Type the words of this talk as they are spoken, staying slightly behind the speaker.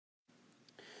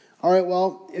All right,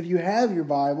 well, if you have your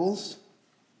Bibles,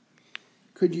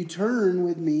 could you turn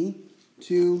with me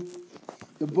to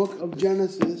the book of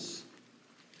Genesis,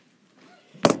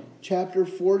 chapter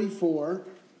 44.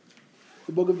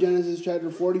 The book of Genesis,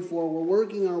 chapter 44. We're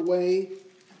working our way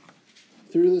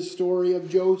through the story of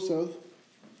Joseph.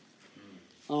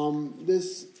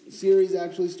 This series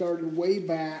actually started way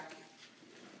back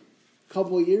a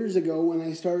couple of years ago when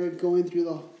I started going through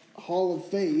the Hall of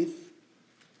Faith.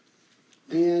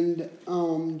 And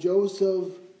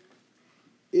Joseph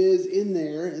is in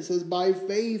there. It says, by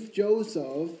faith,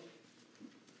 Joseph,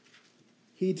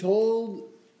 he told,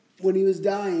 when he was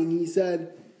dying, he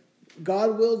said,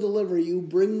 God will deliver you.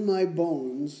 Bring my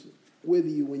bones with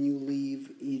you when you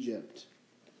leave Egypt.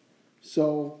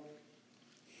 So,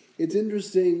 it's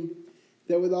interesting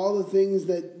that with all the things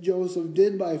that Joseph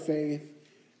did by faith,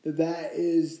 that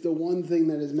is the one thing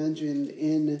that is mentioned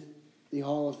in the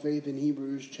Hall of Faith in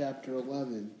Hebrews chapter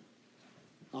 11.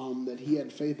 That he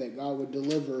had faith that God would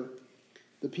deliver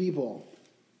the people.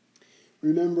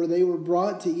 Remember, they were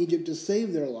brought to Egypt to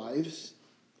save their lives.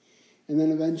 And then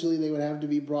eventually they would have to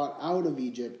be brought out of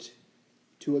Egypt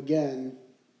to again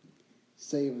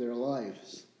save their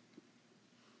lives.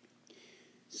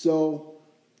 So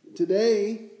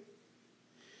today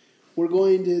we're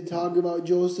going to talk about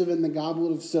Joseph and the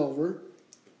Goblet of Silver.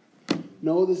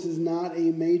 No, this is not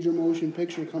a major motion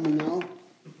picture coming out.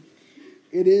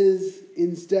 It is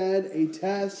instead a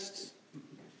test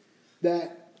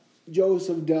that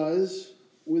Joseph does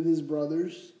with his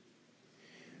brothers.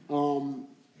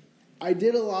 I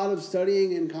did a lot of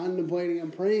studying and contemplating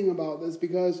and praying about this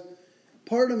because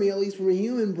part of me, at least from a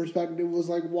human perspective, was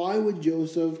like, why would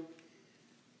Joseph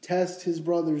test his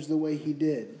brothers the way he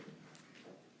did?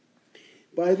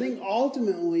 But I think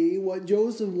ultimately what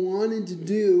Joseph wanted to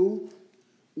do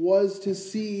was to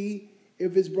see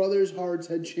if his brothers' hearts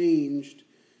had changed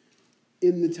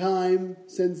in the time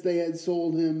since they had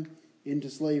sold him into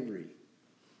slavery.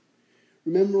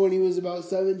 Remember when he was about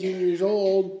 17 years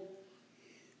old,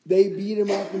 they beat him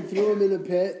up and threw him in a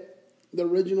pit. The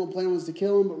original plan was to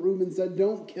kill him, but Reuben said,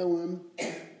 don't kill him.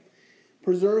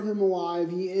 Preserve him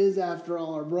alive. He is, after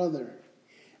all, our brother.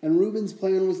 And Reuben's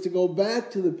plan was to go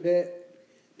back to the pit,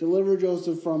 deliver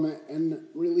Joseph from it, and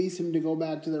release him to go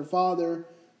back to their father.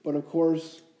 But of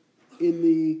course, in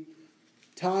the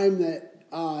time that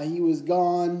he was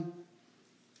gone,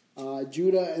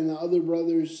 Judah and the other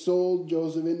brothers sold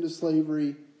Joseph into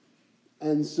slavery.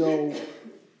 And so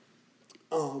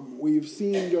we've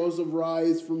seen Joseph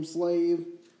rise from slave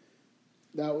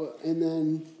and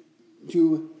then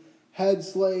to head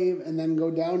slave, and then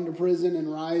go down to prison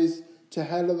and rise to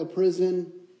head of the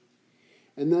prison,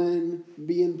 and then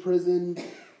be in prison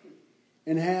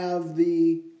and have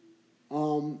the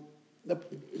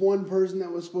one person that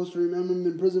was supposed to remember him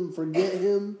in prison forget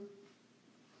him.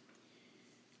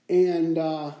 And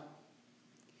the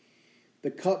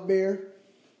cupbearer.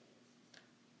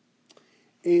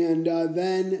 And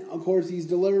then, of course, he's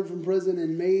delivered from prison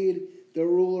and made the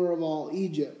ruler of all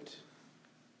Egypt.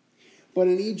 But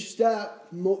in each step,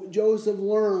 Joseph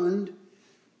learned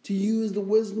to use the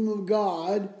wisdom of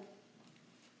God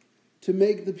to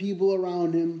make the people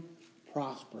around him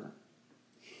prosper.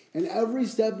 And every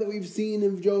step that we've seen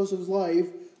in Joseph's life,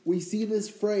 we see this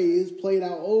phrase played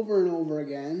out over and over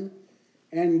again,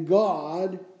 and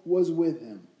God was with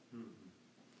him.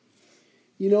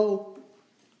 You know,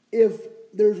 if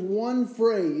there's one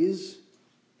phrase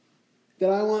that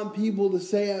I want people to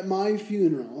say at my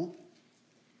funeral,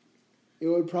 it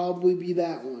would probably be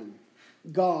that one.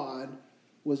 God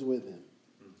was with him.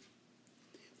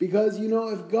 Because, you know,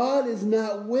 if God is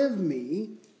not with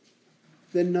me,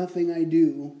 then nothing I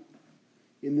do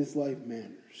in this life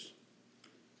matters.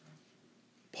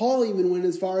 Paul even went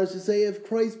as far as to say, if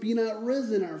Christ be not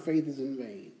risen, our faith is in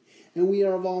vain, and we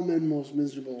are of all men most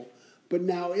miserable. But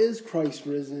now is Christ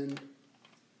risen,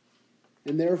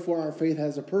 and therefore our faith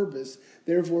has a purpose.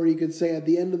 Therefore he could say at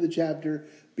the end of the chapter,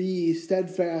 be ye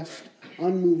steadfast,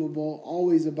 unmovable,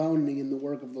 always abounding in the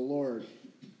work of the Lord.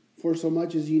 For so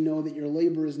much as you know that your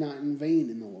labor is not in vain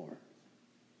in the Lord.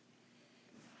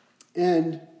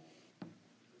 And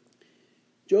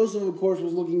Joseph, of course,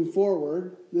 was looking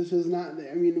forward. This is not,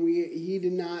 he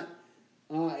did not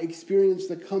experience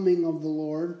the coming of the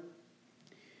Lord.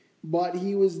 But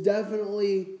he was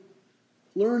definitely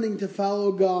learning to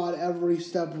follow God every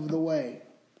step of the way.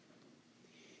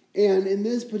 And in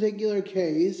this particular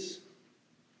case,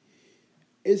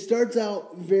 it starts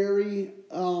out very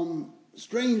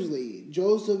strangely.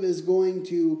 Joseph is going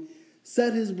to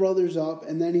set his brothers up,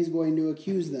 and then he's going to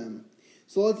accuse them.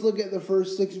 So let's look at the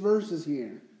first 6 verses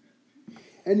here.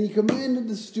 And he commanded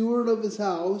the steward of his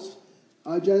house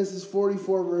Genesis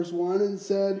 44 verse 1, and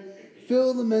said,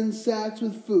 "Fill the men's sacks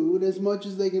with food, as much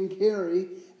as they can carry,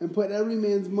 and put every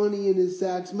man's money in his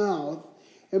sack's mouth,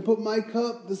 and put my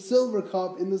cup, the silver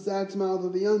cup, in the sack's mouth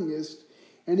of the youngest,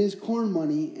 and his corn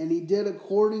money." And he did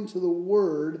according to the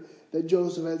word that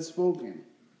Joseph had spoken.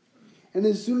 And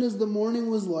as soon as the morning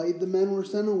was light, the men were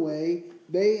sent away,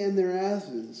 they and their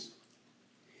asses.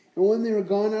 And when they were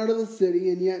gone out of the city,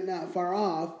 and yet not far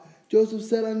off, Joseph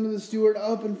said unto the steward,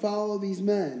 "Up and follow these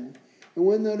men. And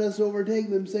when thou dost overtake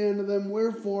them, say unto them,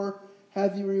 Wherefore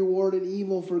hath he rewarded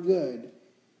evil for good?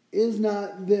 Is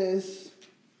not this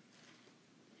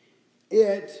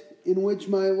it in which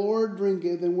my Lord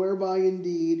drinketh, and whereby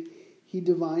indeed he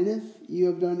divineth? You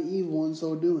have done evil in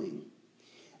so doing."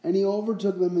 And he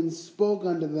overtook them and spoke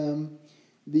unto them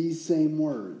these same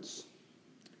words.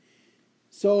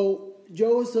 So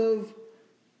Joseph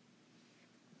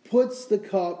puts the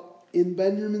cup in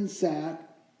Benjamin's sack,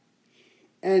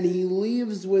 and he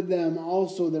leaves with them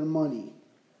also their money.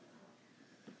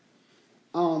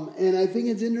 And I think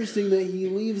it's interesting that he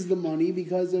leaves the money,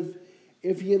 because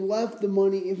if he had left the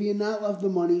money, if he had not left the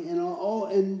money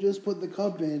and just put the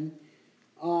cup in,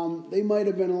 they might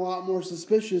have been a lot more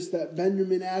suspicious that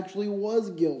Benjamin actually was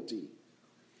guilty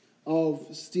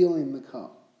of stealing the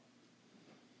cup.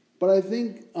 But I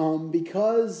think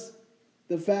because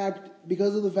of the fact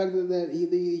that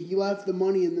he left the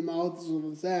money in the mouths of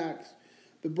the sacks,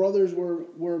 the brothers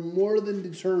were more than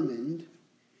determined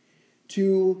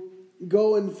to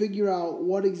go and figure out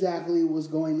what exactly was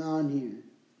going on here.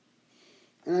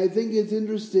 And I think it's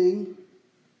interesting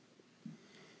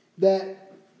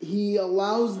that he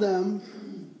allows them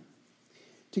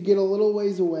to get a little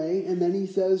ways away, and then he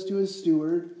says to his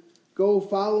steward, "Go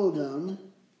follow them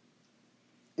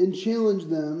and challenge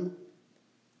them.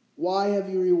 Why have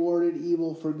you rewarded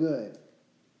evil for good?"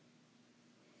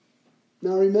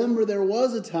 Now remember, there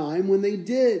was a time when they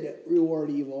did reward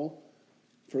evil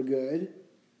for good,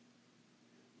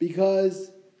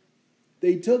 because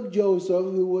they took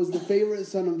Joseph, who was the favorite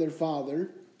son of their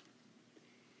father,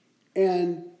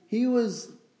 and he was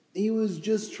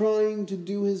just trying to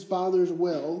do his father's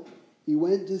will. He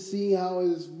went to see how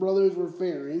his brothers were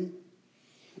faring,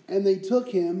 and they took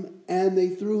him and they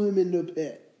threw him into a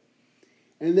pit.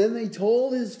 And then they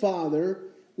told his father,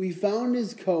 "We found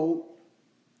his coat.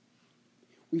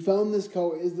 We found this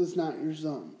coat. Is this not your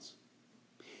son's?"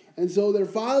 And so their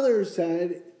father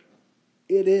said,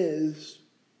 "It is.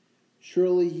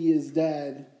 Surely he is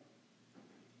dead."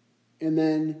 And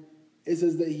then it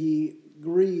says that he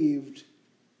grieved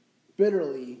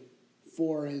bitterly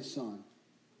for his son.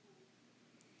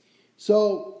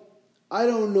 So I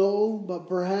don't know, but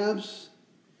perhaps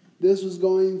this was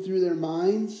going through their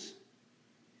minds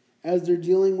as they're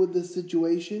dealing with this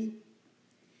situation.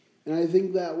 And I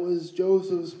think that was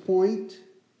Joseph's point.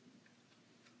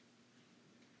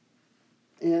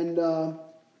 And of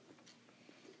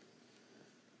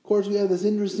course, we have this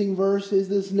interesting verse, "Is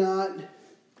this not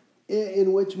it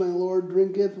in which my Lord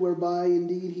drinketh, whereby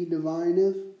indeed he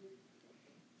divineth?"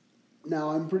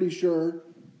 Now, I'm pretty sure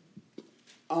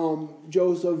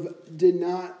Joseph did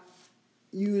not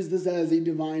use this as a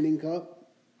divining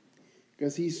cup,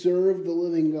 because he served the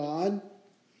living God,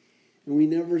 and we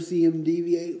never see him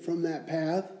deviate from that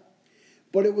path.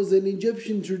 But it was an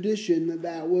Egyptian tradition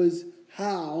that was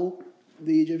how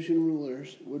the Egyptian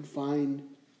rulers would find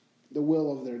the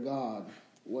will of their God,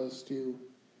 was to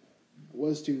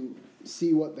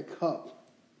see what the cup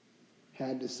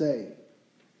had to say.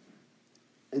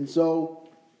 And so,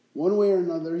 one way or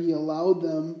another, he allowed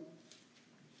them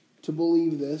to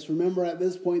believe this. Remember, at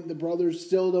this point, the brothers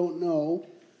still don't know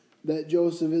that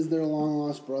Joseph is their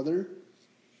long-lost brother.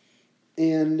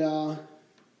 And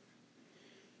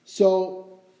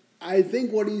so I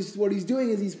think what he's doing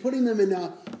is he's putting them in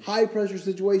a high-pressure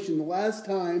situation. The last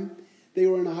time they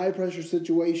were in a high-pressure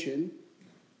situation,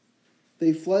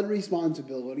 they fled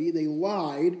responsibility, they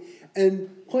lied, and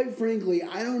quite frankly,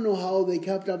 I don't know how they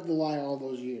kept up the lie all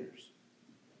those years.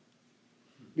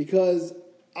 Because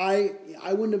I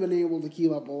wouldn't have been able to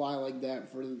keep up a lie like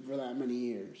that for that many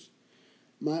years.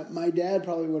 My dad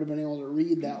probably would have been able to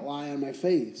read that lie on my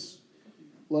face,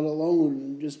 let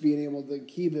alone just being able to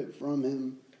keep it from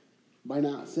him by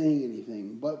not saying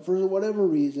anything. But for whatever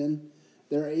reason,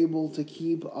 they're able to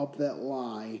keep up that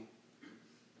lie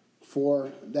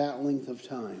for that length of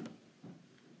time.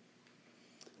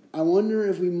 I wonder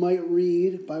if we might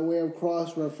read, by way of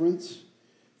cross-reference,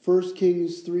 1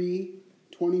 Kings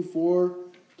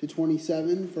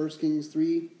 3:24-27. 1 Kings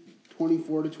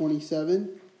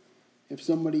 3:24-27. If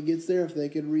somebody gets there, if they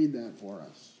could read that for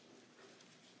us.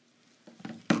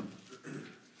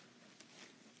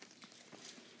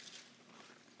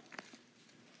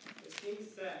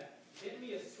 said, "Get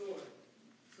me a sword."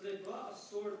 So they brought a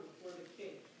sword before the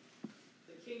king.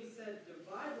 The king said,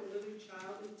 "Divide the living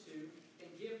child in two, and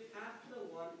give half to the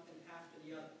one and half to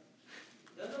the other."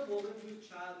 Then the woman whose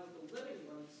child was the living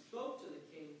one spoke to the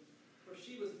king, for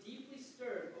she was deeply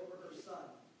stirred over her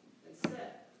son, and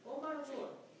said, "O my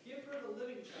lord, give her the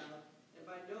living child, and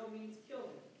by no means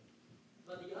kill him."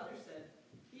 But the other said,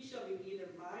 "He shall be neither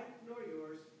mine nor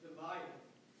yours, divided."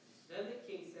 Then the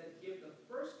king said, "Give the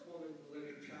first woman the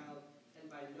living child, and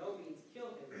by no means kill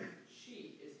him.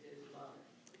 She is his mother."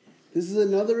 This is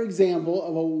another example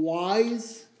of a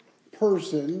wise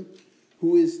person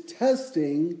who is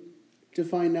testing to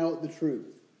find out the truth.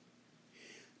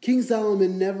 King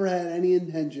Solomon never had any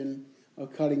intention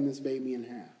of cutting this baby in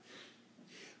half.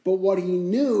 But what he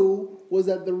knew was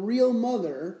that the real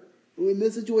mother, in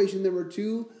this situation there were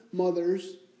two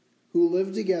mothers who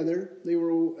lived together. They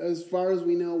were, as far as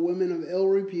we know, women of ill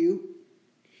repute.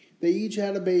 They each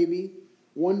had a baby.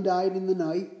 One died in the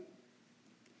night.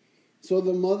 So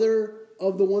the mother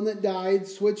of the one that died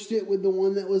switched it with the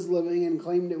one that was living and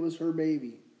claimed it was her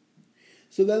baby.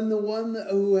 So then the one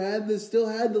who still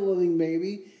had the living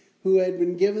baby, who had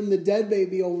been given the dead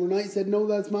baby overnight, said, "No,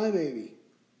 that's my baby."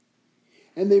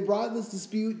 And they brought this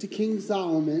dispute to King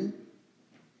Solomon,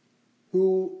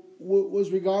 who was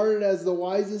regarded as the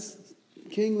wisest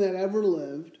king that ever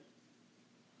lived.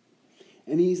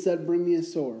 And he said, "Bring me a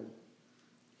sword."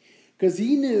 Because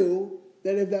he knew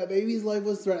that if that baby's life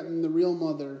was threatened, the real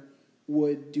mother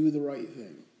would do the right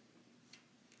thing.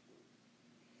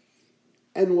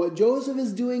 And what Joseph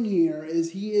is doing here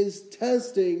is he is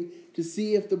testing to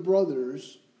see if the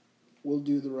brothers will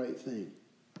do the right thing.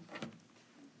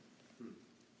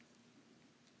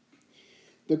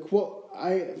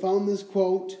 I found this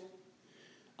quote.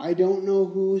 I don't know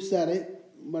who said it,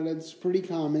 but it's pretty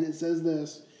common. It says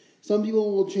this: "Some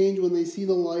people will change when they see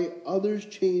the light. Others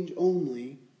change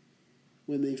only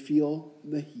when they feel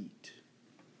the heat."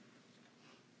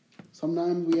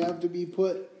 Sometimes we have to be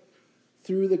put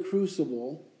through the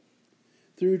crucible,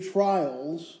 through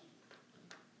trials,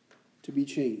 to be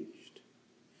changed.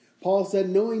 Paul said,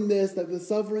 "Knowing this, that the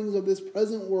sufferings of this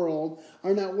present world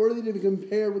are not worthy to be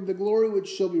compared with the glory which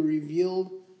shall be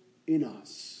revealed in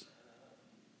us."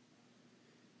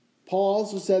 Paul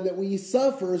also said that we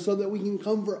suffer so that we can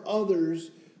comfort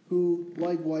others who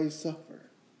likewise suffer.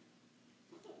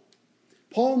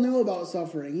 Paul knew about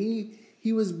suffering.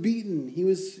 He was beaten. He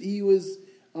was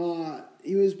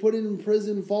put in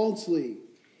prison falsely.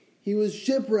 He was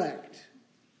shipwrecked.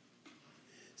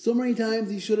 So many times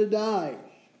he should have died.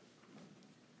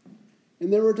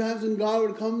 And there were times when God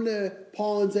would come to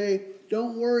Paul and say,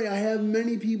 "Don't worry, I have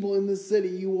many people in this city.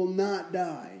 You will not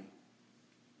die."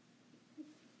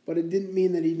 But it didn't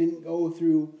mean that he didn't go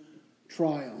through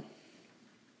trial.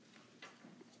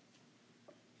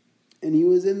 And he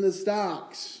was in the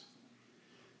stocks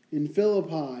in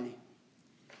Philippi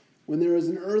when there was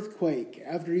an earthquake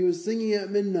after he was singing at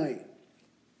midnight.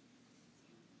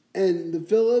 And the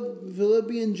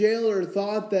Philippian jailer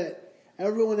thought that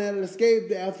everyone had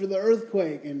escaped after the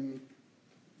earthquake. And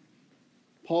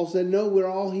Paul said, "No, we're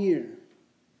all here."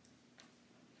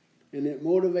 And it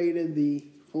motivated the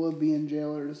Philippian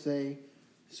jailer to say,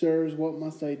 "Sirs, what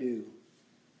must I do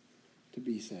to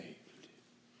be saved?"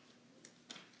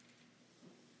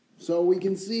 So we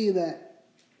can see that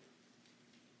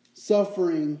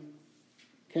suffering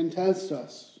can test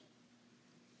us,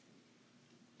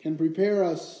 can prepare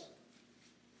us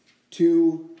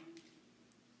to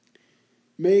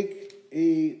make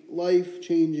a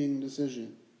life-changing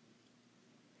decision.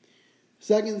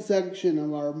 Second section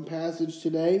of our passage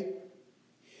today,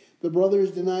 the brothers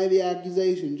deny the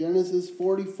accusation. Genesis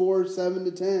 44,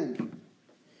 7-10.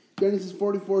 Genesis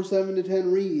 44,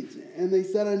 7-10 reads, "And they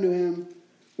said unto him,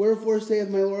 Wherefore saith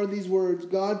my Lord these words,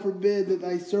 God forbid that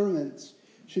thy servants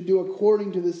should do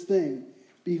according to this thing.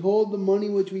 Behold, the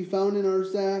money which we found in our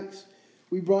sacks,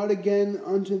 we brought again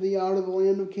unto thee out of the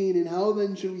land of Canaan. How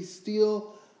then should we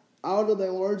steal out of thy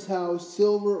Lord's house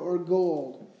silver or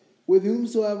gold? With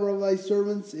whomsoever of thy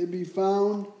servants it be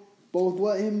found, both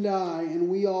let him die, and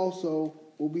we also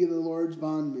will be the Lord's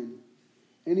bondmen.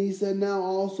 And he said, Now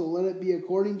also let it be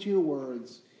according to your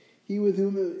words. He with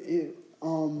whom it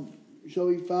shall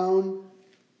be found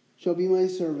shall be my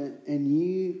servant, and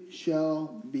ye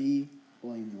shall be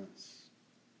blameless."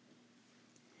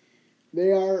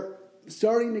 They are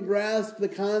starting to grasp the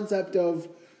concept of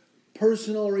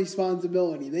personal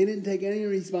responsibility. They didn't take any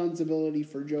responsibility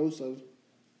for Joseph.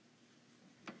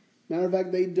 Matter of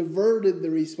fact, they diverted the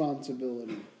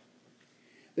responsibility.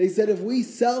 They said, if we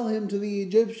sell him to the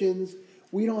Egyptians,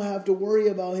 we don't have to worry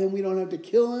about him. We don't have to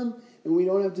kill him. And we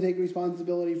don't have to take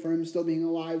responsibility for him still being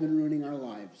alive and ruining our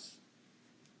lives.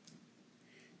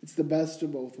 It's the best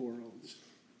of both worlds.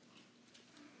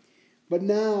 But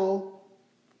now,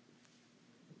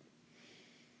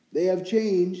 they have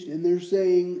changed, and they're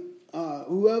saying,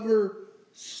 whoever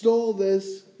stole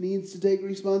this needs to take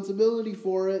responsibility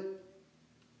for it.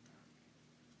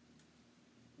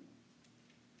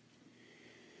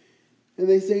 And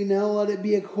they say, now let it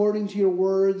be according to your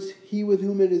words. He with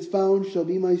whom it is found shall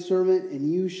be my servant,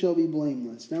 and you shall be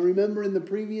blameless. Now remember, in the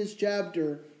previous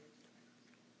chapter,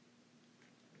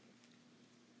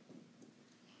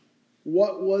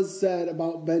 what was said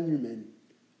about Benjamin.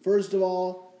 First of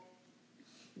all,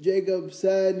 Jacob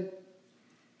said,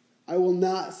 I will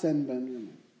not send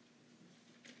Benjamin.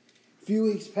 A few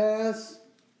weeks pass.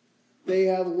 They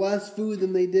have less food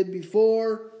than they did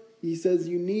before. He says,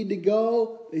 you need to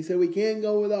go. They said, we can't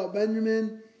go without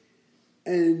Benjamin.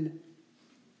 And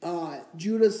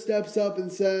Judah steps up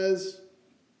and says,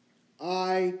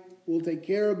 I will take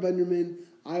care of Benjamin.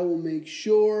 I will make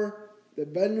sure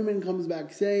that Benjamin comes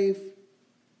back safe.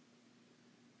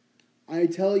 I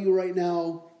tell you right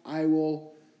now, I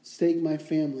will stake my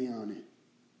family on it.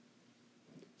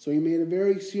 So he made a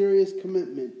very serious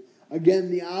commitment.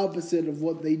 Again, the opposite of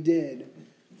what they did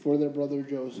for their brother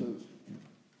Joseph.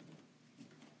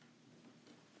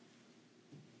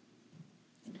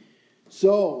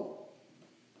 So,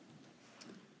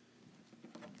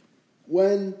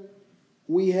 when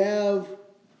we have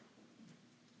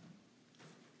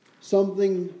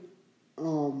something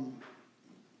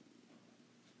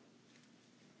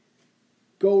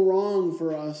go wrong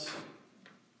for us,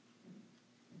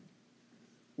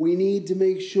 we need to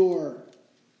make sure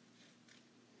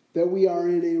that we are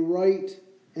in a right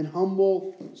and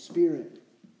humble spirit.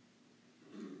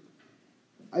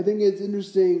 I think it's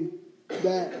interesting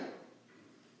that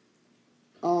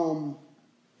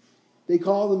they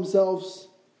call themselves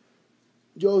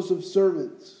Joseph's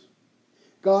servants.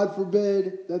 God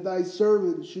forbid that thy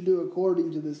servants should do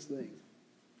according to this thing.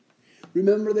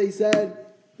 Remember, they said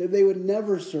that they would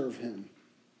never serve him.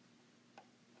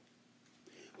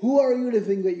 Who are you to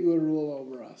think that you would rule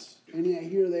over us? And yet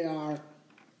here they are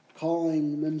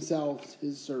calling themselves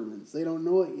his servants. They don't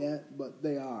know it yet, but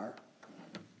they are.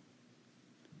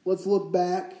 Let's look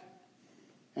back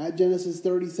at Genesis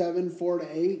 37,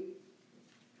 4-8.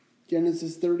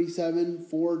 Genesis 37,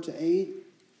 4-8.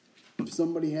 If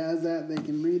somebody has that, they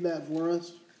can read that for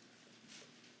us.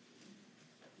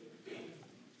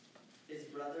 His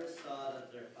brothers saw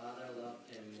that their father loved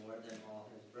him more than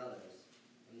all his brothers,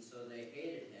 and so they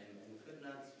hated him and could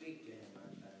not speak to him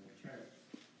on friendly terms.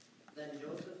 Then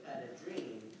Joseph had a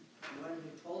dream, and when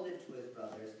he told it to his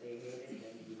brothers, they hated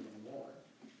him even more.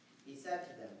 He said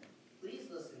to them, please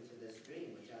listen to this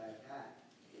dream which I have had.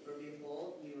 For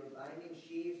behold, we were binding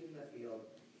sheaves in the field,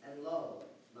 and lo,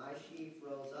 my sheaf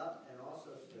rose up and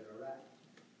also stood erect.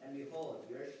 And behold,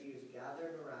 your sheaves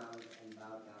gathered around and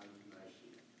bowed down to my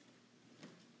sheaf.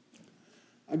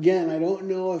 Again, I don't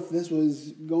know if this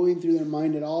was going through their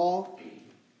mind at all,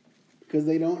 because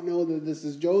they don't know that this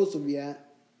is Joseph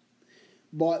yet.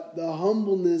 But the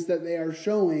humbleness that they are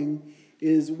showing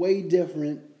is way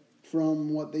different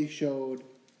from what they showed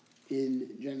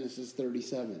in Genesis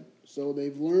 37. So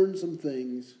they've learned some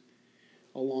things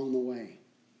along the way.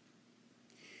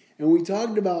 And we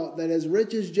talked about that as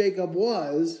rich as Jacob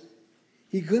was,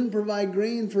 he couldn't provide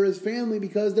grain for his family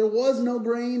because there was no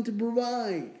grain to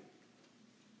provide.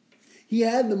 He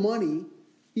had the money.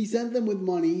 He sent them with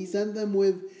money. He sent them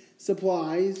with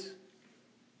supplies.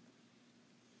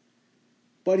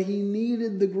 But he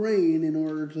needed the grain in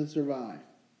order to survive.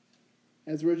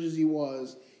 As rich as he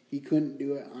was, he couldn't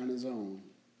do it on his own.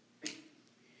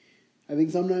 I think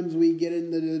sometimes we get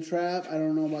into the trap, I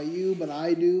don't know about you, but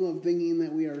I do, of thinking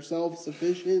that we are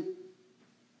self-sufficient.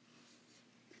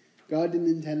 God didn't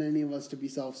intend any of us to be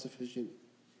self-sufficient.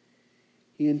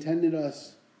 He intended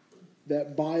us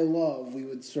that by love we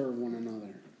would serve one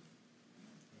another.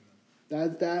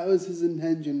 That was his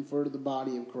intention for the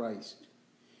body of Christ,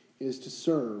 is to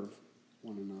serve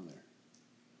one another.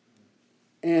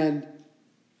 And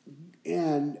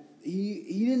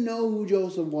he didn't know who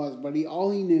Joseph was, but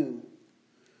all he knew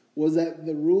was that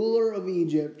the ruler of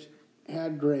Egypt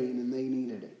had grain and they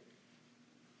needed it.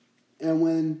 And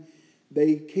when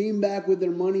they came back with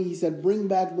their money, he said, bring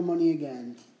back the money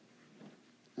again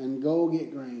and go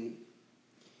get grain.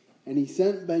 And he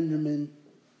sent Benjamin.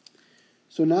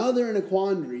 So now they're in a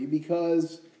quandary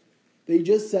because they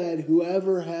just said,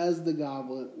 whoever has the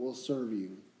goblet will serve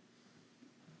you.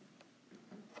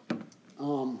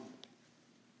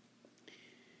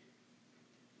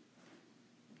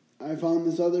 I found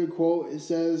this other quote. It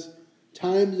says,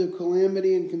 "Times of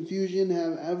calamity and confusion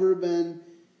have ever been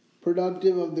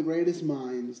productive of the greatest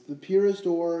minds. The purest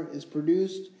ore is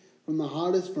produced from the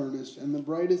hottest furnace, and the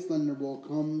brightest thunderbolt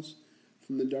comes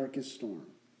from the darkest storm."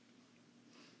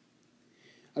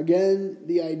 Again,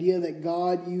 the idea that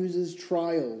God uses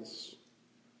trials.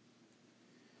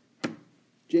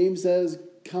 James says,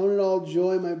 "Count it all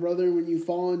joy, my brother, when you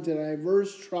fall into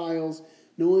diverse trials,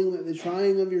 knowing that the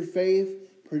trying of your faith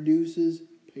produces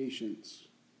patience.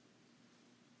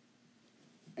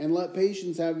 And let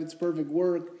patience have its perfect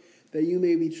work, that you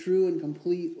may be true and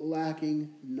complete,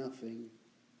 lacking nothing."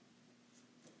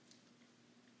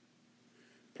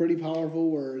 Pretty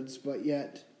powerful words, but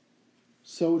yet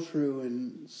so true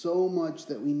and so much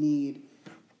that we need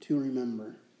to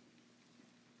remember.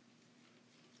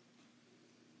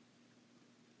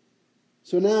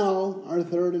 So now, our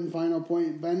third and final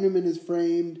point, Benjamin is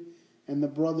framed and the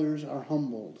brothers are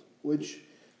humbled, which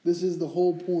this is the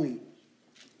whole point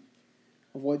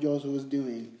of what Joseph was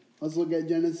doing. Let's look at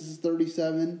Genesis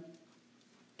 37,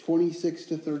 26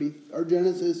 to 30, or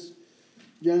Genesis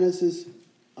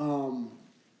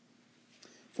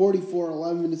 44,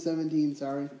 11 to 17,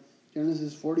 sorry.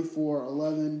 Genesis 44,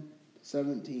 11 to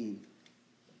 17.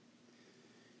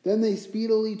 "Then they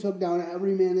speedily took down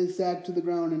every man his sack to the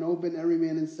ground and opened every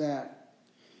man his sack.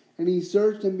 And he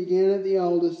searched and began at the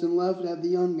eldest and left at the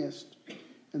youngest.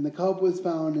 And the cup was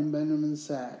found in Benjamin's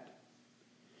sack."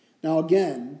 Now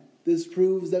again, this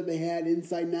proves that they had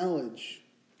inside knowledge.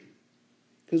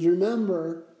 Because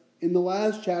remember, in the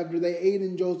last chapter, they ate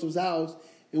in Joseph's house.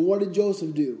 And what did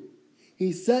Joseph do?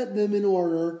 He set them in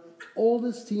order,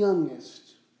 oldest to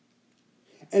youngest.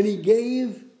 And he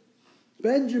gave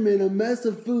Benjamin a mess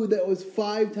of food that was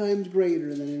 5 times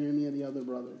greater than any of the other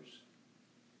brothers.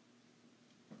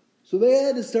 So they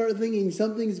had to start thinking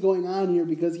something's going on here,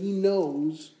 because he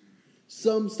knows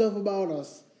some stuff about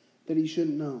us that he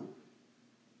shouldn't know.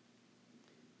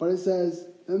 But it says,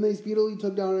 "Then they speedily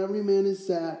took down every man his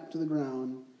sack to the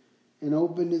ground and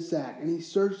opened his sack. And he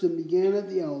searched and began at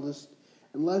the eldest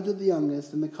and left at the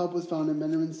youngest, and the cup was found in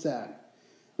Benjamin's sack.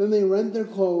 Then they rent their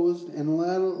clothes and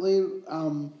ladled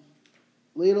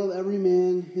every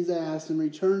man his ass and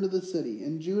returned to the city.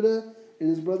 And Judah and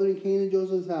his brethren came to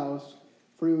Joseph's house,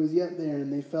 for he was yet there,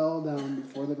 and they fell down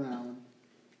before the ground.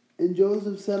 And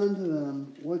Joseph said unto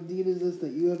them, What deed is this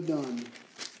that you have done?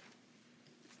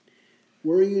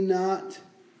 Warrant you not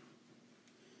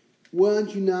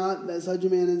that such a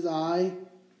man as I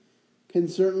can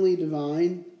certainly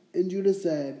divine? And Judah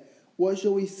said, What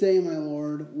shall we say, my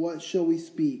lord? What shall we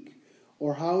speak?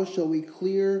 Or how shall we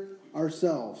clear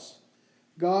ourselves?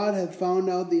 God hath found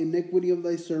out the iniquity of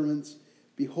thy servants.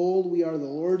 Behold, we are the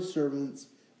Lord's servants,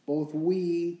 both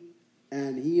we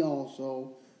and he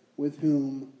also, with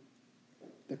whom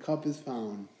the cup is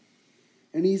found.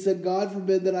 And he said, God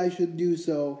forbid that I should do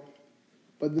so.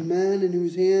 But the man in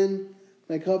whose hand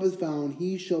thy cup is found,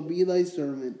 he shall be thy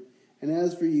servant. And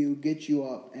as for you, get you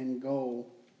up and go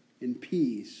in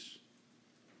peace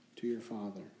to your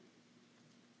father."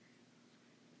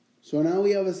 So now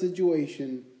we have a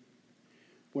situation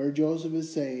where Joseph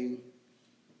is saying,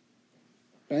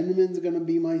 Benjamin's going to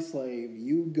be my slave.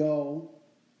 You go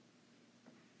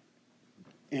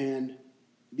and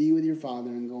be with your father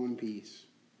and go in peace.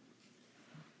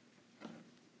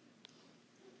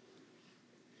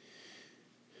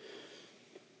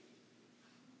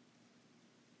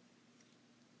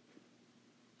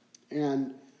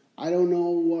 And I don't know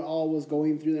what all was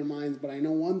going through their minds, but I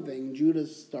know one thing,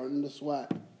 Judah's starting to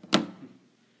sweat.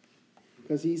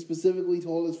 Because he specifically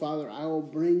told his father, I will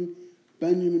bring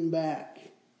Benjamin back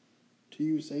to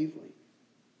you safely.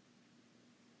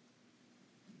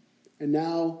 And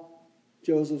now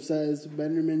Joseph says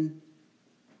Benjamin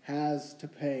has to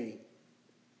pay.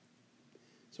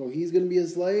 So he's going to be a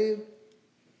slave.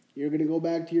 You're going to go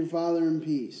back to your father in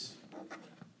peace.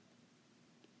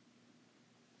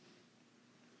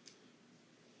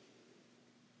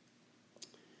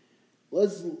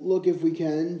 Let's look, if we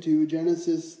can, to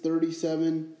Genesis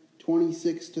 37,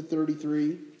 26 to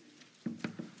 33.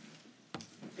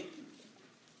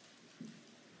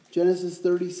 Genesis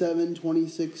 37,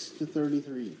 26 to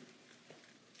 33.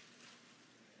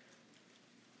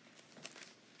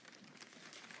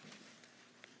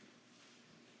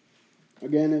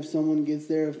 Again, if someone gets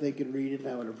there, if they could read it,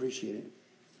 I would appreciate it.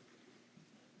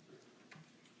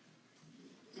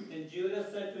 And Judah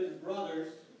said to his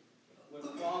brothers,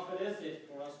 What profit is it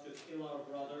for us to kill our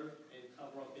brother and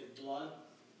cover up his blood?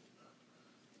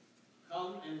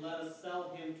 Come and let us sell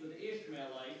him to the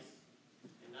Ishmaelites,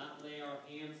 and not lay our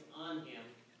hands on him,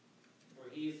 for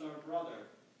he is our brother,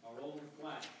 our own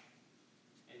flesh.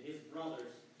 And his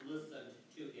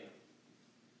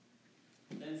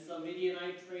some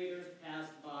Midianite traders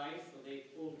passed by, so they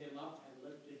pulled him up and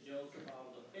lifted Joseph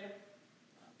out of the pit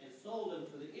and sold him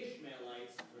to the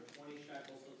Ishmaelites for 20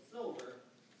 shekels of silver.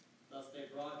 Thus they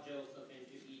brought Joseph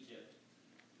into Egypt.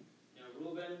 Now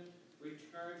Reuben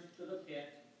returned to the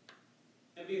pit,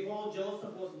 and behold,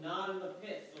 Joseph was not in the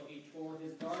pit, so he tore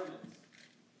his garments.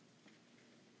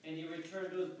 And he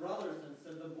returned to his brothers and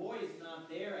said, "The boy is not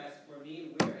there. As for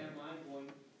me, where am I going?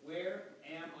 Where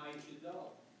am I to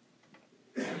go?"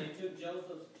 And they took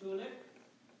Joseph's tunic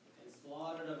and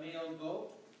slaughtered a male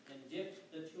goat and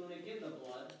dipped the tunic in the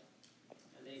blood.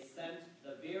 And they sent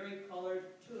the vari-colored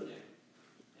tunic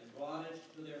and brought it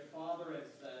to their father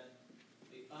and said,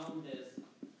 "We found this.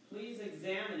 Please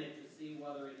examine it to see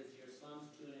whether it is your son's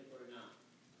tunic or not."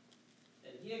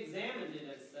 Then he examined it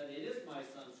and said, "It is my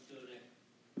son's tunic.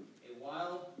 A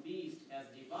wild beast has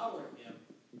devoured him.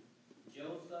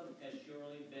 Joseph has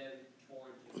surely been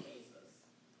torn to pieces."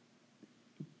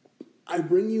 I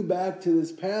bring you back to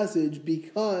this passage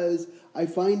because I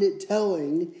find it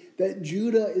telling that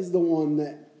Judah is the one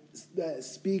that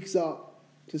speaks up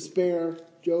to spare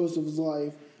Joseph's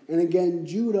life. And again,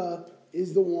 Judah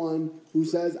is the one who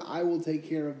says, "I will take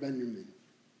care of Benjamin."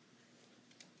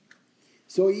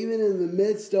 So even in the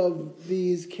midst of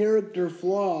these character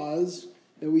flaws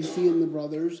that we see in the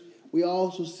brothers, we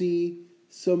also see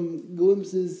some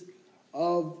glimpses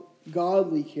of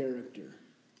godly character.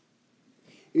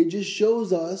 It just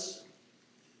shows us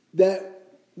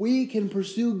that we can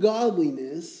pursue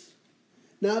godliness,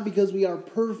 not because we are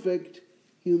perfect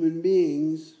human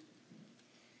beings,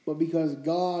 but because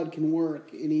God can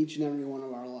work in each and every one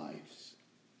of our lives.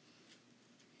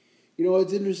 You know,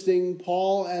 it's interesting,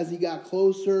 Paul, as he got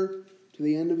closer to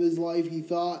the end of his life, he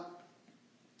thought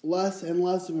less and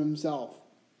less of himself.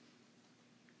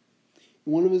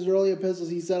 In one of his early epistles,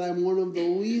 he said, "I'm one of the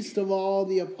least of all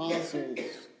the apostles."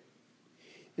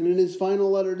 And in his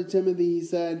final letter to Timothy, he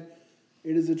said,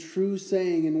 "It is a true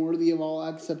saying and worthy of all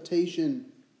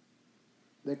acceptation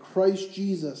that Christ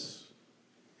Jesus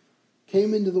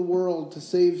came into the world to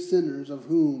save sinners, of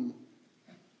whom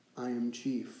I am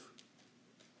chief."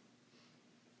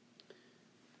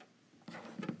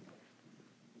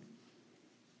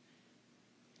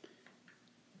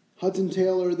 Hudson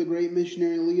Taylor, the great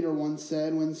missionary leader, once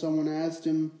said when someone asked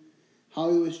him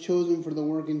how he was chosen for the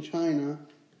work in China,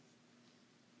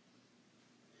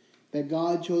 that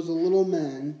God chose a little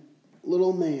man,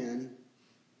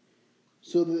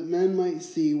 so that men might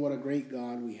see what a great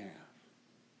God we have.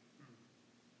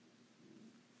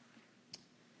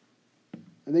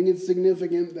 I think it's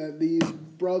significant that these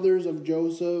brothers of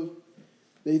Joseph,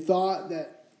 they thought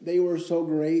that they were so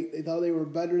great. They thought they were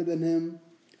better than him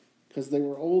because they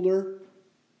were older.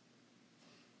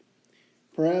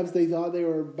 Perhaps they thought they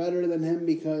were better than him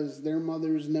because their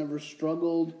mothers never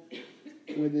struggled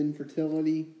with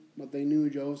infertility, but they knew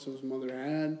Joseph's mother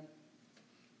had.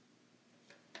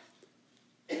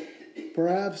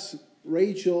 Perhaps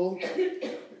Rachel,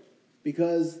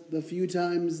 because the few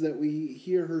times that we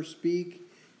hear her speak,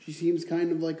 she seems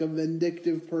kind of like a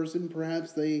vindictive person.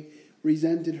 Perhaps they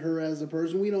resented her as a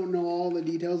person. We don't know all the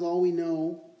details. All we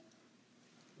know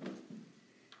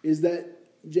is that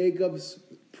Jacob's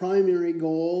primary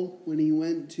goal when he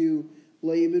went to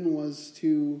Laban was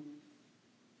to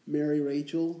marry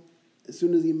Rachel. As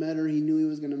soon as he met her, he knew he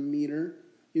was going to meet her.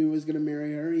 He was going to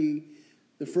marry her.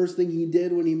 The first thing he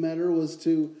did when he met her was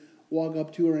to walk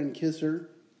up to her and kiss her,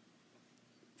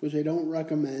 which I don't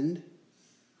recommend.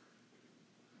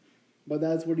 But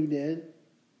that's what he did.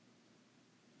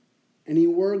 And he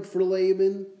worked for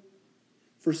Laban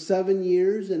for 7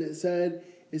 years, and it said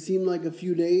it seemed like a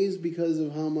few days because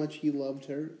of how much he loved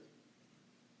her.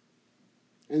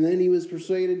 And then he was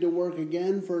persuaded to work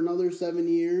again for another 7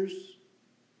 years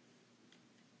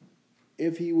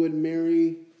if he would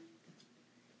marry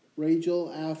Rachel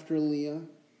after Leah.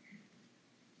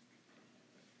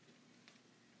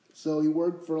 So he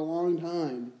worked for a long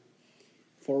time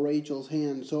for Rachel's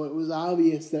hand. So it was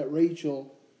obvious that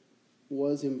Rachel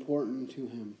was important to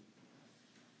him.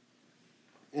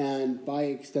 And by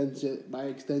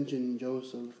extension,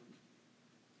 Joseph.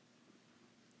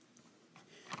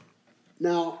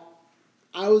 Now,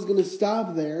 I was going to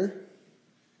stop there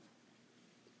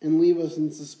and leave us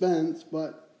in suspense,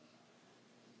 but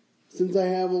since I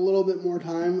have a little bit more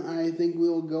time, I think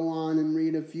we'll go on and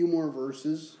read a few more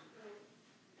verses.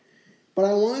 But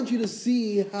I want you to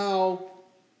see how,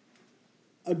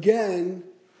 again,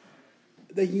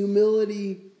 the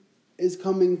humility is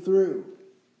coming through.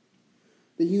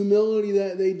 The humility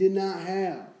that they did not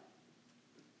have.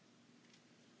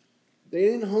 They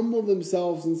didn't humble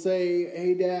themselves and say,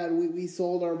 "Hey, Dad, we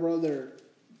sold our brother.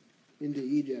 into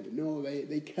Egypt. No,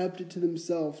 they kept it to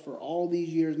themselves for all these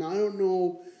years. Now, I don't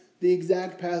know the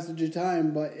exact passage of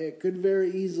time, but it could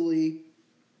very easily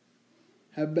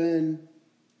have been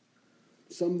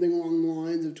something along the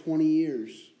lines of 20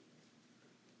 years.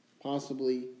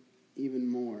 Possibly even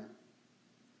more.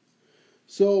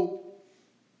 So,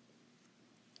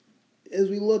 as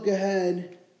we look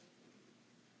ahead,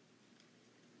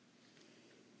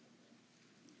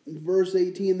 verse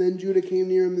 18, then Judah came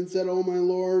near him and said, O my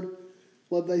Lord,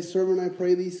 let thy servant, I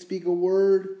pray thee, speak a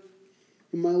word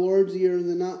in my Lord's ear,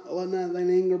 and let not thine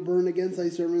anger burn against thy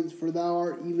servants, for thou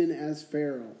art even as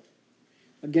Pharaoh.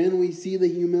 Again, we see the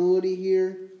humility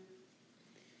here.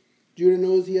 Judah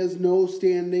knows he has no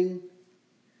standing.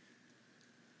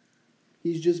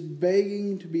 He's just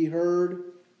begging to be heard,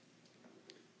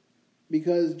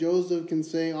 because Joseph can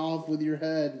say, off with your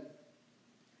head.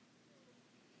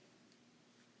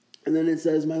 And then it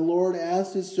says, my Lord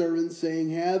asked his servants, saying,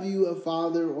 have you a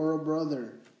father or a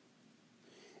brother?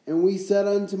 And we said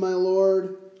unto my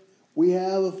Lord, we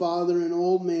have a father, an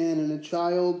old man, and a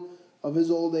child of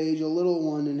his old age, a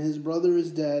little one, and his brother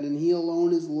is dead, and he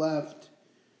alone is left,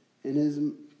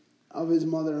 and of his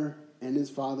mother, and his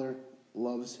father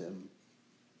loves him.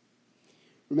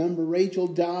 Remember, Rachel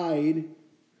died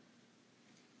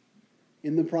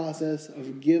in the process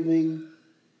of giving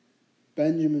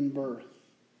Benjamin birth.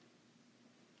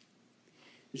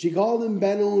 She called him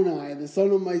Ben-Oni, the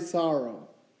son of my sorrow.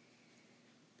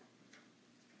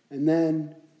 And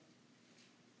then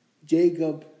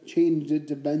Jacob changed it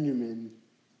to Benjamin,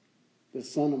 the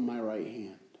son of my right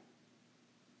hand.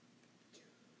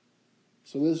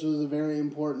 So this was a very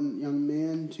important young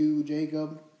man to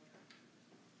Jacob.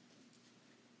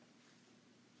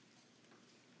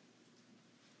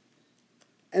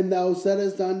 And thou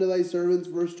saidst unto thy servants,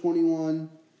 verse 21,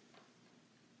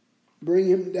 bring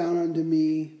him down unto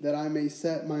me, that I may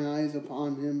set my eyes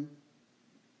upon him.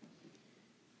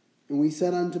 And we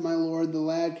said unto my Lord, the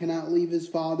lad cannot leave his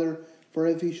father, for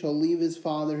if he shall leave his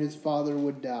father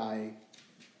would die.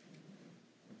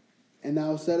 And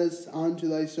thou saidst unto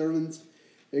thy servants,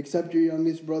 except your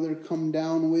youngest brother come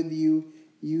down with you,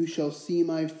 you shall see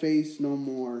my face no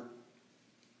more.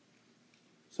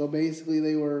 So basically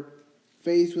they were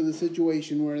faced with a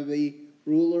situation where the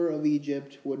ruler of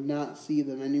Egypt would not see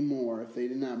them anymore if they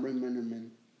did not bring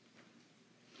Benjamin.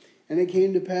 And it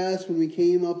came to pass, when we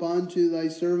came up unto thy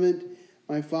servant,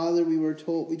 my father, we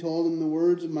told him the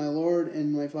words of my Lord,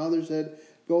 and my father said,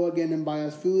 go again and buy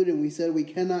us food. And we said, we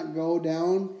cannot go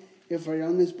down. If our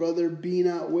youngest brother be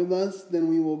not with us, then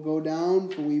we will go down,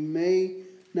 for we may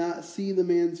not see the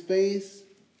man's face,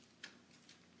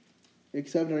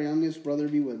 except our youngest brother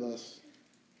be with us.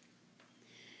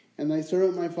 And thy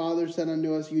servant my father said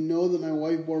unto us, you know that my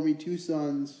wife bore me 2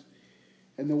 sons,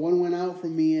 and the one went out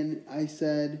from me, and I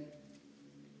said,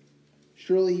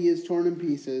 surely he is torn in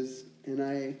pieces, and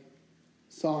I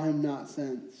saw him not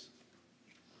since.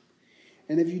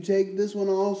 And if you take this one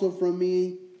also from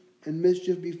me, and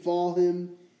mischief befall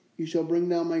him, you shall bring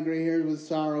down my gray hairs with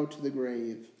sorrow to the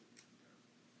grave.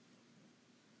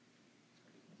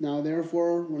 Now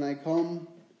therefore, when I come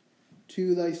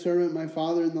to thy servant my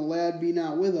father, and the lad be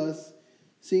not with us,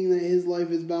 seeing that his life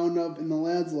is bound up in the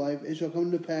lad's life, it shall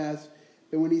come to pass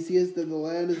that when he seeth that the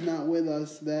lad is not with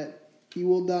us, that he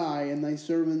will die, and thy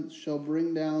servant shall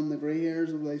bring down the gray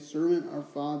hairs of thy servant our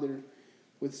father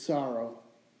with sorrow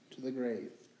to the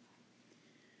grave.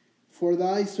 For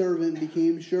thy servant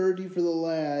became surety for the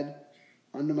lad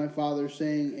unto my father,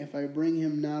 saying, if I bring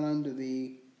him not unto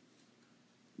thee,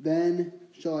 then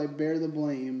shall I bear the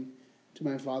blame to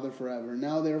my father forever.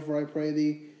 Now therefore I pray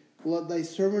thee, let thy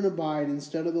servant abide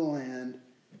instead of the land,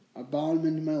 a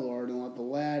bondman to my Lord, and let the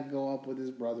lad go up with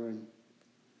his brethren.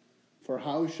 For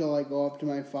how shall I go up to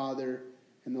my father,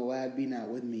 and the lad be not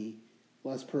with me,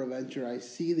 lest peradventure I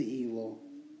see the evil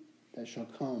that shall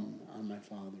come on my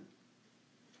father?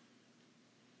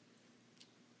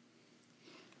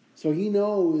 So he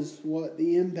knows what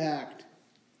the impact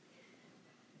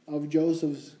of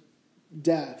Joseph's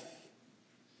death,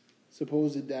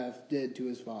 supposed death, did to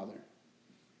his father.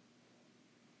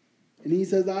 And he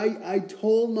says, I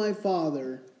told my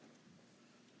father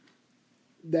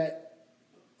that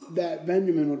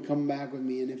Benjamin would come back with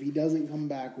me, and if he doesn't come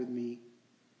back with me,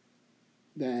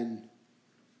 then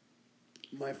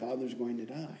my father's going to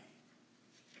die.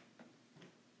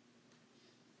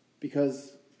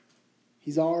 Because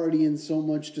he's already in so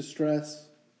much distress,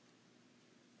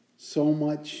 so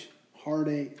much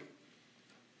heartache.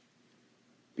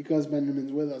 Because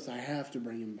Benjamin's with us, I have to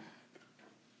bring him back.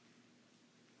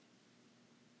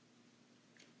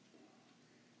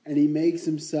 And he makes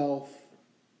himself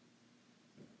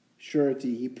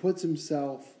surety. He puts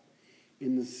himself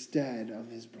in the stead of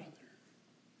his brother.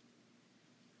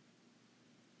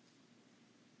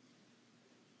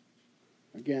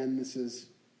 Again, this is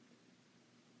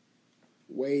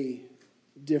way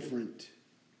different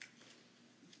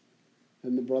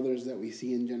than the brothers that we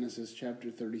see in Genesis chapter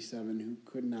 37 who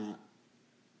could not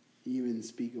even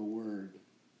speak a word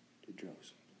to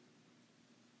Joseph.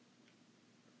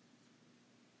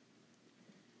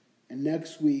 And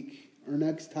next week, or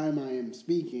next time I am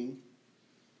speaking,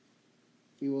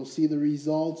 we will see the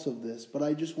results of this, but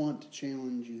I just want to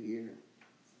challenge you here.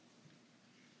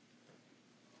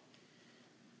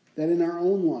 That in our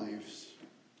own lives,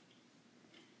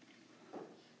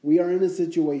 we are in a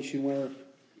situation where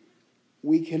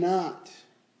we cannot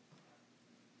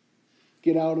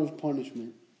get out of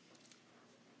punishment.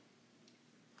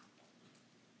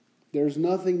 There's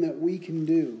nothing that we can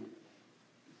do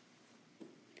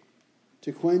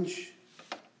to quench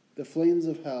the flames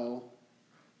of hell,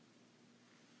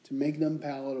 to make them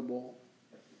palatable,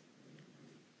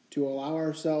 to allow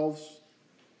ourselves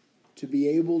to be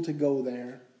able to go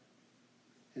there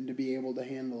and to be able to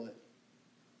handle it.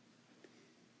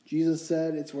 Jesus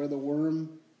said it's where the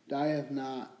worm dieth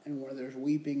not and where there's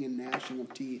weeping and gnashing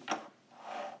of teeth.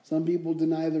 Some people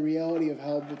deny the reality of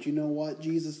hell, but you know what?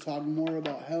 Jesus talked more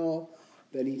about hell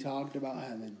than he talked about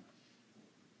heaven.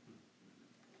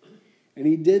 And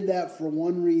he did that for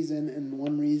one reason and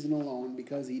one reason alone,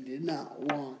 because he did not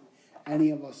want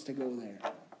any of us to go there.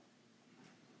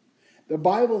 The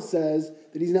Bible says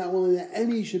that he's not willing that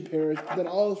any should perish, but that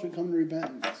all should come to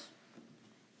repentance.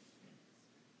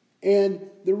 And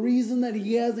the reason that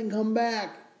he hasn't come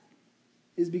back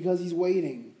is because he's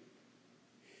waiting.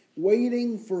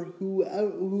 Waiting for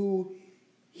who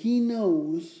he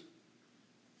knows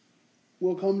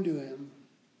will come to him.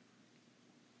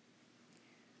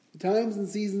 The times and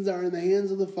seasons are in the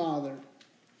hands of the Father.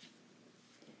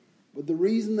 But the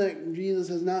reason that Jesus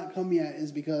has not come yet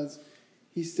is because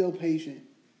he's still patient.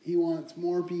 He wants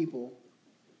more people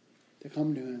to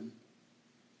come to him.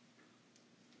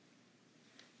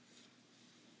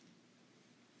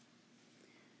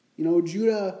 You know,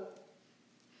 Judah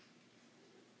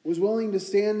was willing to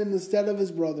stand in the stead of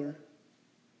his brother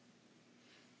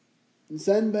and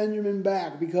send Benjamin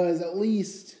back because at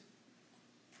least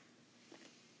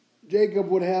Jacob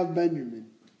would have Benjamin.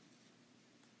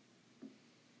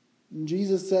 And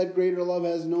Jesus said, greater love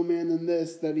has no man than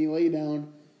this, that he lay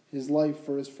down his life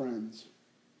for his friends.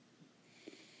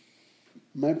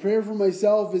 My prayer for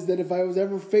myself is that if I was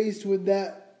ever faced with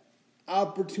that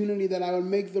opportunity, that I would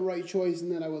make the right choice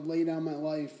and that I would lay down my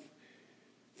life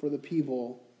for the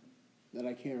people that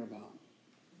I care about.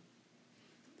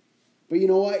 But you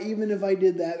know what? Even if I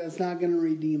did that, that's not going to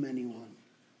redeem anyone.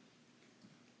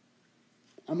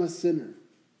 I'm a sinner.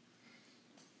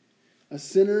 A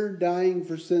sinner dying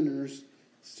for sinners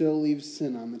still leaves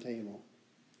sin on the table.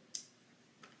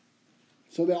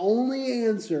 So the only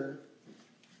answer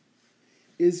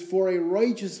is for a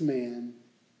righteous man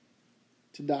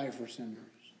to die for sinners.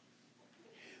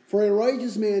 For a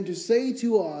righteous man to say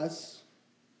to us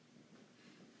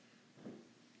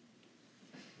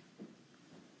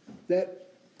that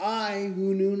I,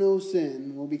 who knew no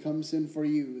sin, will become sin for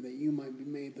you, that you might be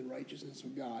made the righteousness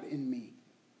of God in me.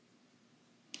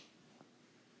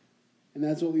 And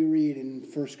that's what we read in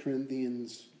 1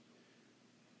 Corinthians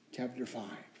chapter 5.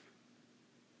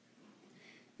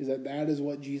 Is that is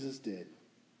what Jesus did.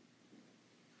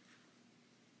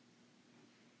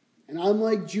 And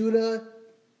unlike Judah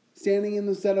standing in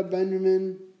the stead of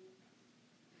Benjamin,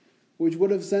 which would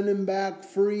have sent him back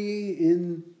free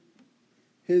in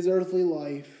his earthly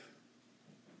life,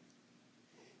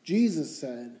 Jesus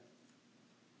said,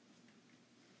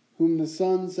 whom the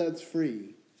Son sets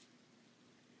free,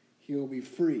 he will be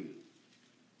free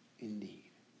indeed.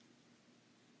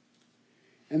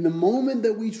 And the moment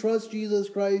that we trust Jesus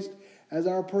Christ as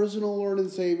our personal Lord and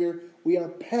Savior, we are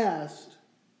passed,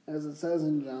 as it says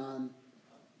in John,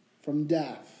 from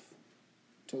death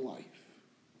to life.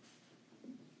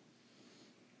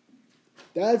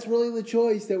 That's really the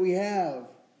choice that we have,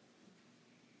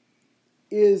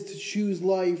 is to choose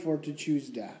life or to choose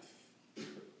death.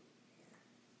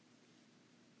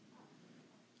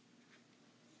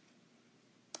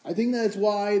 I think that's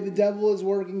why the devil is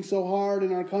working so hard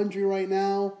in our country right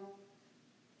now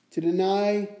to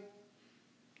deny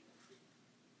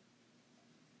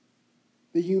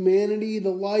the humanity,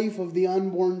 the life of the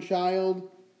unborn child,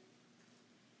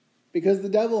 because the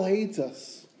devil hates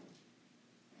us.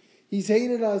 He's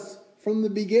hated us from the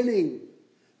beginning.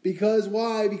 Because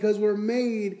why? Because we're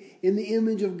made in the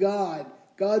image of God.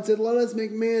 God said, let us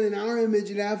make man in our image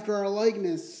and after our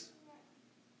likeness.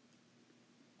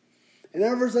 And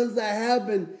ever since that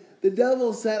happened, the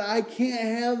devil said, I can't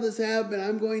have this happen.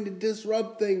 I'm going to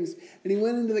disrupt things. And he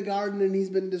went into the garden and he's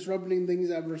been disrupting things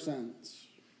ever since.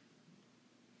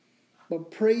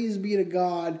 But praise be to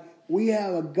God, we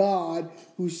have a God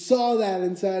who saw that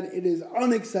and said, it is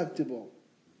unacceptable.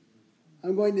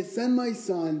 I'm going to send my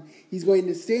son. He's going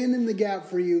to stand in the gap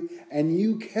for you, and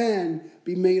you can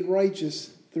be made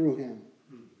righteous through him.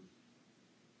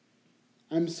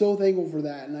 I'm so thankful for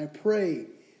that, and I pray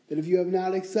that if you have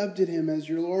not accepted him as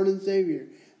your Lord and Savior,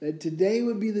 that today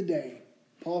would be the day.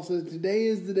 Paul says today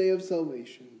is the day of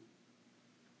salvation.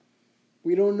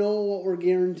 We don't know what we're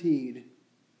guaranteed.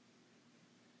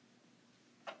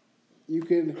 You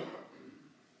could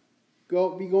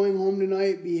be going home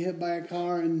tonight, be hit by a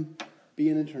car, and be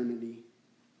in eternity.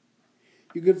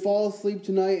 You could fall asleep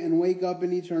tonight and wake up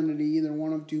in eternity, either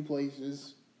one of two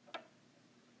places.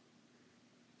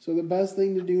 So the best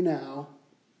thing to do now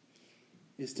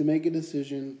is to make a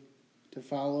decision to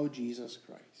follow Jesus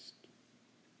Christ.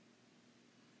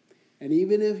 And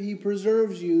even if he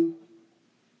preserves you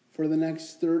for the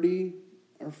next 30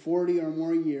 or 40 or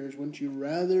more years, wouldn't you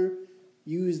rather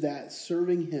use that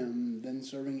serving him than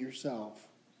serving yourself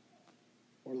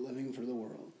or living for the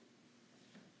world?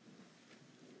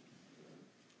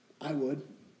 I would.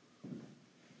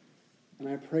 And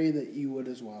I pray that you would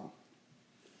as well.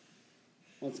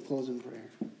 Let's close in prayer.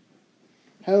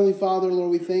 Heavenly Father, Lord,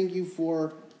 we thank you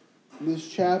for this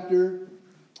chapter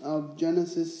of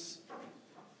Genesis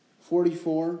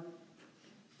 44.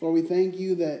 Lord, we thank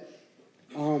you that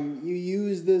you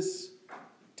use this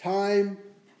time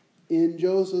in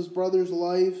Joseph's brothers'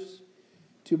 lives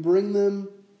to bring them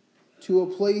to a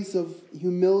place of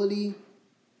humility,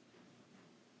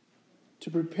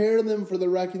 to prepare them for the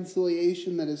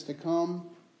reconciliation that is to come.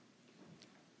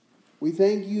 We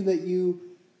thank you that you,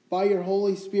 by your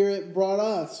Holy Spirit, brought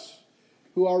us,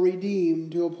 who are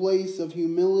redeemed, to a place of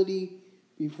humility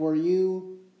before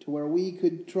you, to where we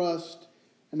could trust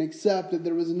and accept that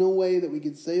there was no way that we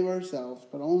could save ourselves,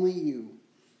 but only you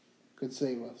could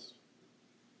save us.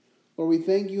 Lord, we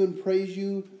thank you and praise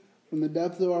you from the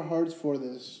depth of our hearts for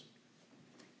this.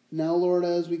 Now, Lord,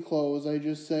 as we close, I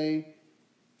just say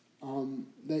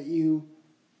that you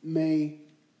may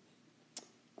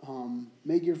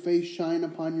make your face shine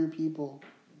upon your people,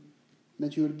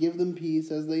 that you would give them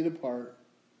peace as they depart.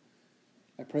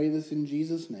 I pray this in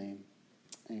Jesus' name.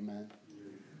 Amen.